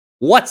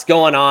What's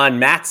going on?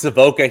 Matt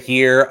Savoca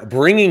here,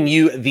 bringing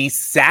you the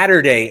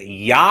Saturday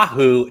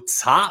Yahoo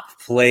top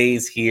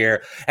plays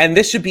here. And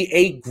this should be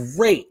a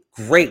great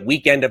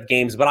weekend of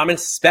games, but I'm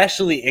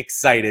especially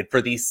excited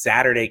for the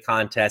Saturday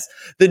contest.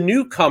 The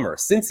newcomer,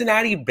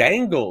 Cincinnati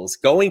Bengals,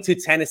 going to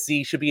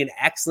Tennessee should be an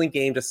excellent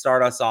game to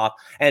start us off.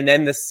 And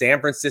then the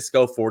San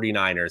Francisco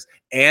 49ers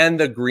and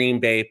the Green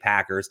Bay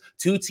Packers,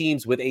 two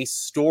teams with a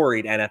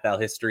storied NFL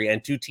history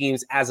and two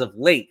teams as of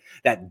late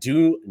that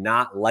do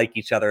not like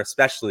each other,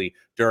 especially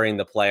during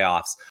the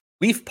playoffs.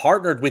 We've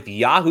partnered with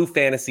Yahoo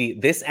Fantasy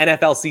this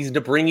NFL season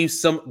to bring you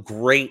some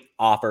great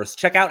offers.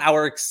 Check out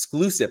our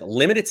exclusive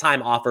limited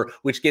time offer,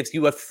 which gives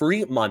you a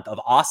free month of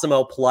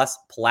Awesemo Plus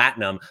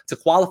Platinum. To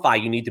qualify,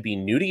 you need to be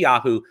new to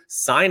Yahoo,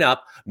 sign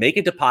up, make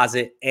a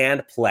deposit,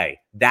 and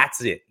play.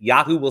 That's it.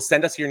 Yahoo will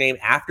send us your name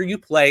after you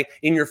play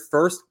in your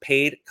first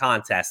paid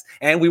contest,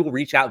 and we will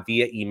reach out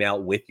via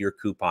email with your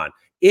coupon.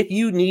 If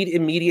you need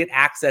immediate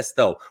access,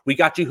 though, we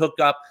got you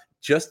hooked up.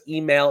 Just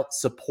email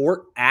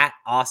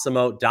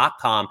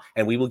support@awesemo.com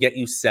and we will get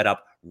you set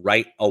up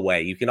right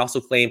away. You can also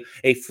claim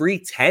a free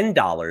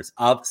 $10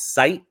 of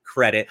site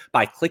credit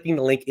by clicking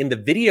the link in the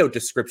video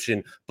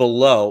description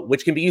below,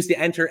 which can be used to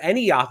enter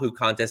any Yahoo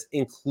contest,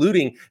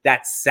 including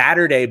that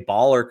Saturday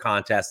Baller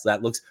contest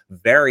that looks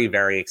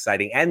very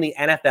exciting, and the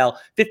NFL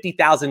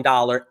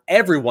 $50,000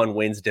 Everyone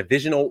Wins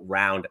Divisional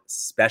Round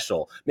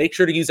Special. Make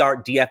sure to use our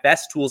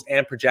DFS tools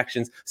and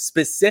projections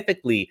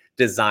specifically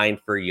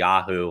designed for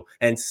Yahoo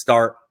and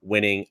start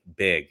winning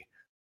big.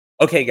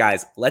 Okay,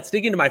 guys, let's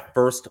dig into my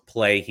first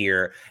play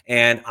here.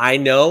 And I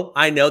know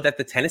that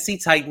the Tennessee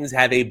Titans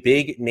have a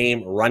big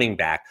name running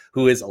back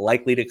who is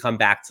likely to come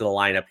back to the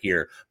lineup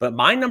here. But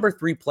my number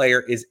 3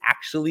 player is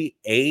actually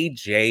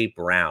A.J.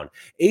 Brown.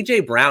 A.J.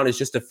 Brown is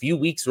just a few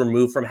weeks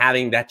removed from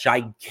having that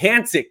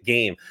gigantic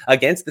game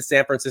against the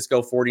San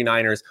Francisco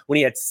 49ers when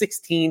he had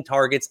 16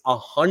 targets,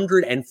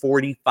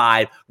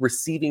 145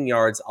 receiving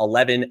yards,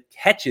 11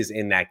 catches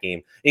in that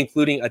game,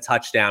 including a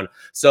touchdown.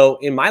 So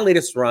in my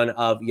latest run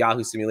of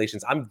Yahoo simulations,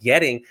 I'm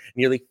getting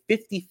nearly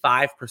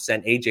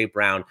 55% A.J.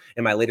 Brown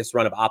in my latest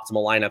run of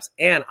optimal lineups,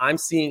 and I'm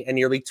seeing a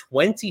nearly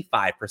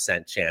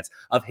 25% chance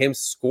of him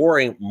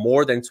scoring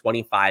more than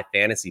 25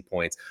 fantasy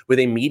points with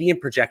a median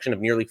projection of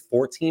nearly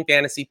 14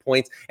 fantasy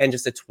points and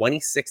just a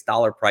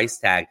 $26 price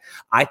tag.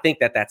 I think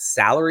that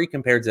salary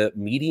compared to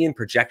median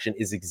projection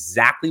is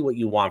exactly what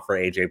you want for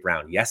A.J.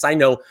 Brown. Yes, I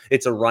know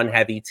it's a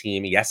run-heavy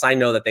team. Yes, I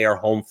know that they are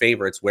home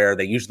favorites where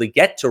they usually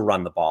get to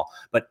run the ball,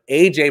 but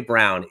A.J.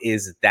 Brown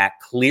is that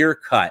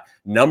clear-cut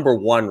number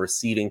 1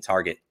 receiving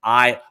target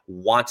I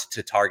want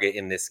to target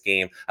in this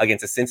game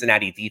against a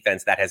Cincinnati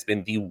defense that has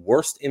been the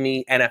worst in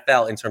the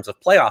NFL in terms of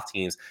playoff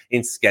teams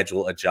in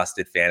schedule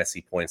adjusted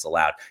fantasy points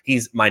allowed.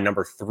 He's my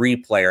number 3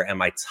 player and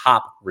my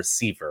top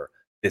receiver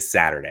this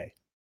Saturday.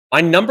 My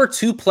number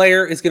 2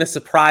 player is going to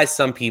surprise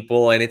some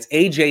people, and it's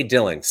A.J.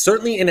 Dillon,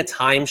 certainly in a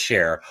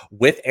timeshare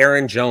with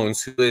Aaron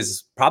Jones, who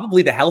is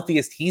probably the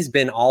healthiest he's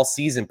been all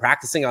season,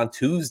 practicing on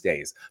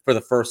Tuesdays for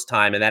the first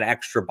time, and that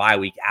extra bye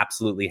week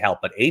absolutely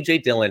helped. But A.J.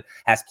 Dillon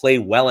has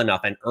played well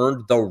enough and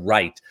earned the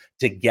right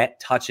to get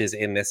touches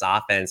in this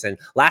offense. And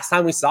last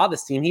time we saw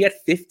this team, he had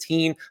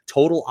 15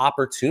 total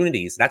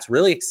opportunities. That's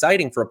really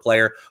exciting for a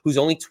player who's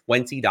only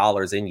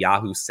 $20 in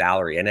Yahoo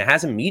salary. And it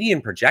has a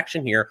median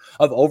projection here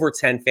of over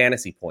 10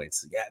 fantasy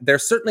points. Yeah,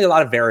 there's certainly a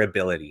lot of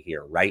variability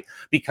here, right?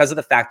 Because of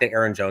the fact that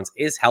Aaron Jones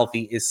is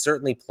healthy, is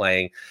certainly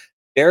playing.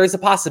 There is a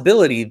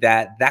possibility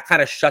that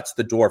kind of shuts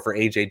the door for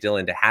A.J.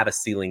 Dillon to have a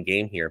ceiling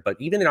game here. But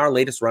even in our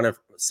latest run of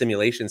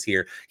simulations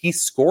here, he's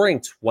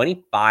scoring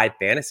 25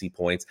 fantasy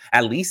points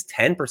at least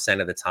 10%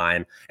 of the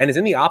time and is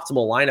in the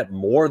optimal lineup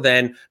more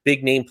than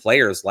big name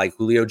players like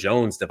Julio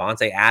Jones,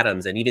 Devontae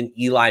Adams, and even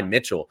Eli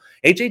Mitchell.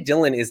 A.J.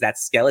 Dillon is that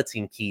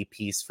skeleton key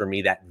piece for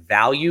me, that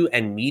value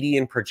and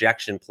median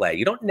projection play.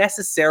 You don't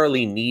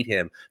necessarily need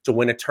him to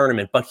win a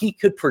tournament, but he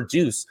could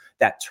produce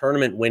that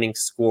tournament winning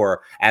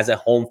score as a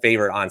home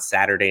favorite on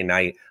Saturday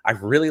night. I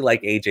really like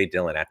A.J.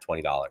 Dillon at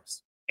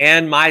 $20.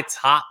 And my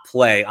top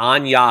play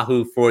on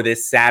Yahoo for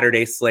this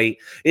Saturday slate,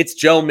 it's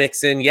Joe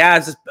Mixon. Yeah,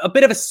 it's a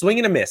bit of a swing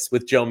and a miss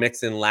with Joe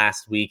Mixon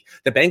last week.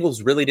 The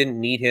Bengals really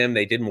didn't need him.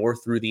 They did more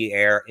through the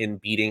air in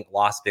beating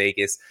Las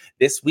Vegas.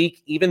 This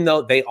week, even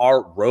though they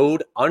are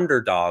road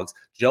underdogs,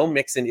 Joe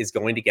Mixon is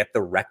going to get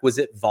the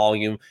requisite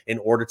volume in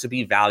order to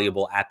be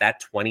valuable at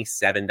that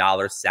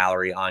 $27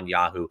 salary on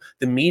Yahoo.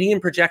 The median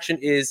projection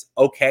is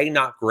okay,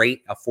 not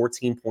great, a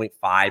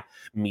 14.5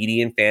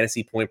 median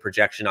fantasy point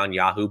projection on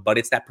Yahoo, but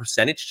it's that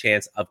percentage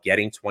chance of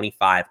getting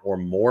 25 or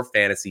more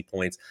fantasy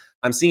points.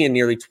 I'm seeing a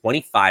nearly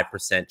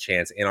 25%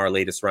 chance in our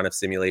latest run of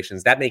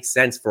simulations. That makes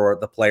sense for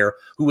the player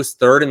who was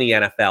 3rd in the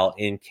NFL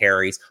in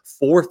carries,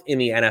 4th in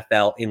the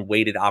NFL in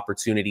weighted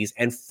opportunities,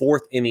 and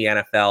 4th in the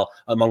NFL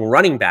among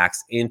running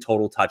backs in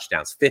total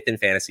touchdowns, 5th in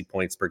fantasy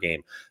points per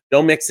game.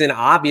 Joe Mixon,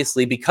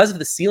 obviously, because of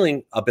the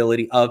ceiling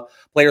ability of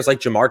players like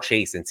Jamar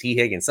Chase and T.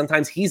 Higgins,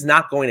 sometimes he's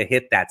not going to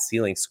hit that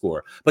ceiling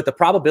score. But the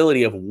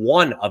probability of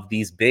one of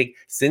these big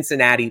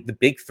Cincinnati, the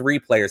big 3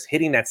 players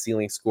hitting that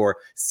ceiling score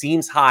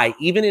seems high,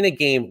 even in a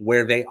game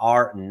where they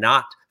are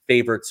not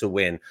favorite to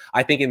win.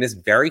 I think in this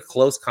very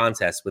close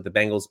contest with the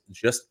Bengals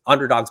just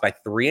underdogs by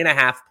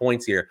 3.5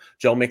 points here,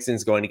 Joe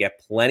Mixon's going to get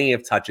plenty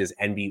of touches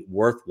and be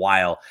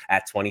worthwhile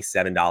at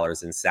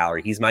 $27 in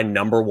salary. He's my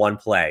number one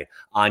play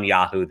on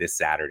Yahoo this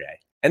Saturday.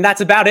 And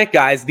that's about it,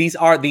 guys. These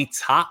are the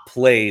top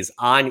plays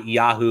on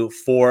Yahoo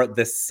for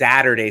the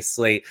Saturday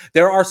slate.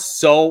 There are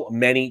so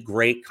many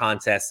great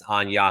contests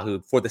on Yahoo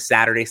for the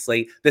Saturday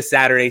slate, the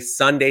Saturday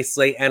Sunday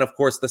slate, and of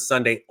course the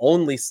Sunday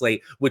only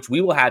slate, which we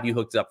will have you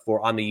hooked up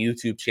for on the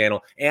YouTube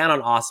channel and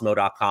on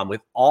Awesemo.com with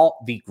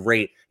all the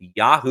great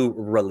Yahoo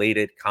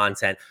related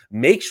content.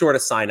 Make sure to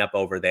sign up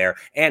over there.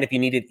 And if you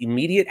needed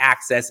immediate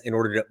access in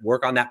order to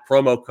work on that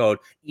promo code,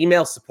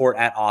 email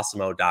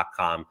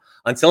support@Awesemo.com.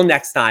 Until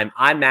next time,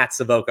 I'm Matt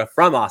Savoca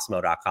from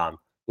Awesemo.com.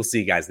 We'll see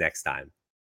you guys next time.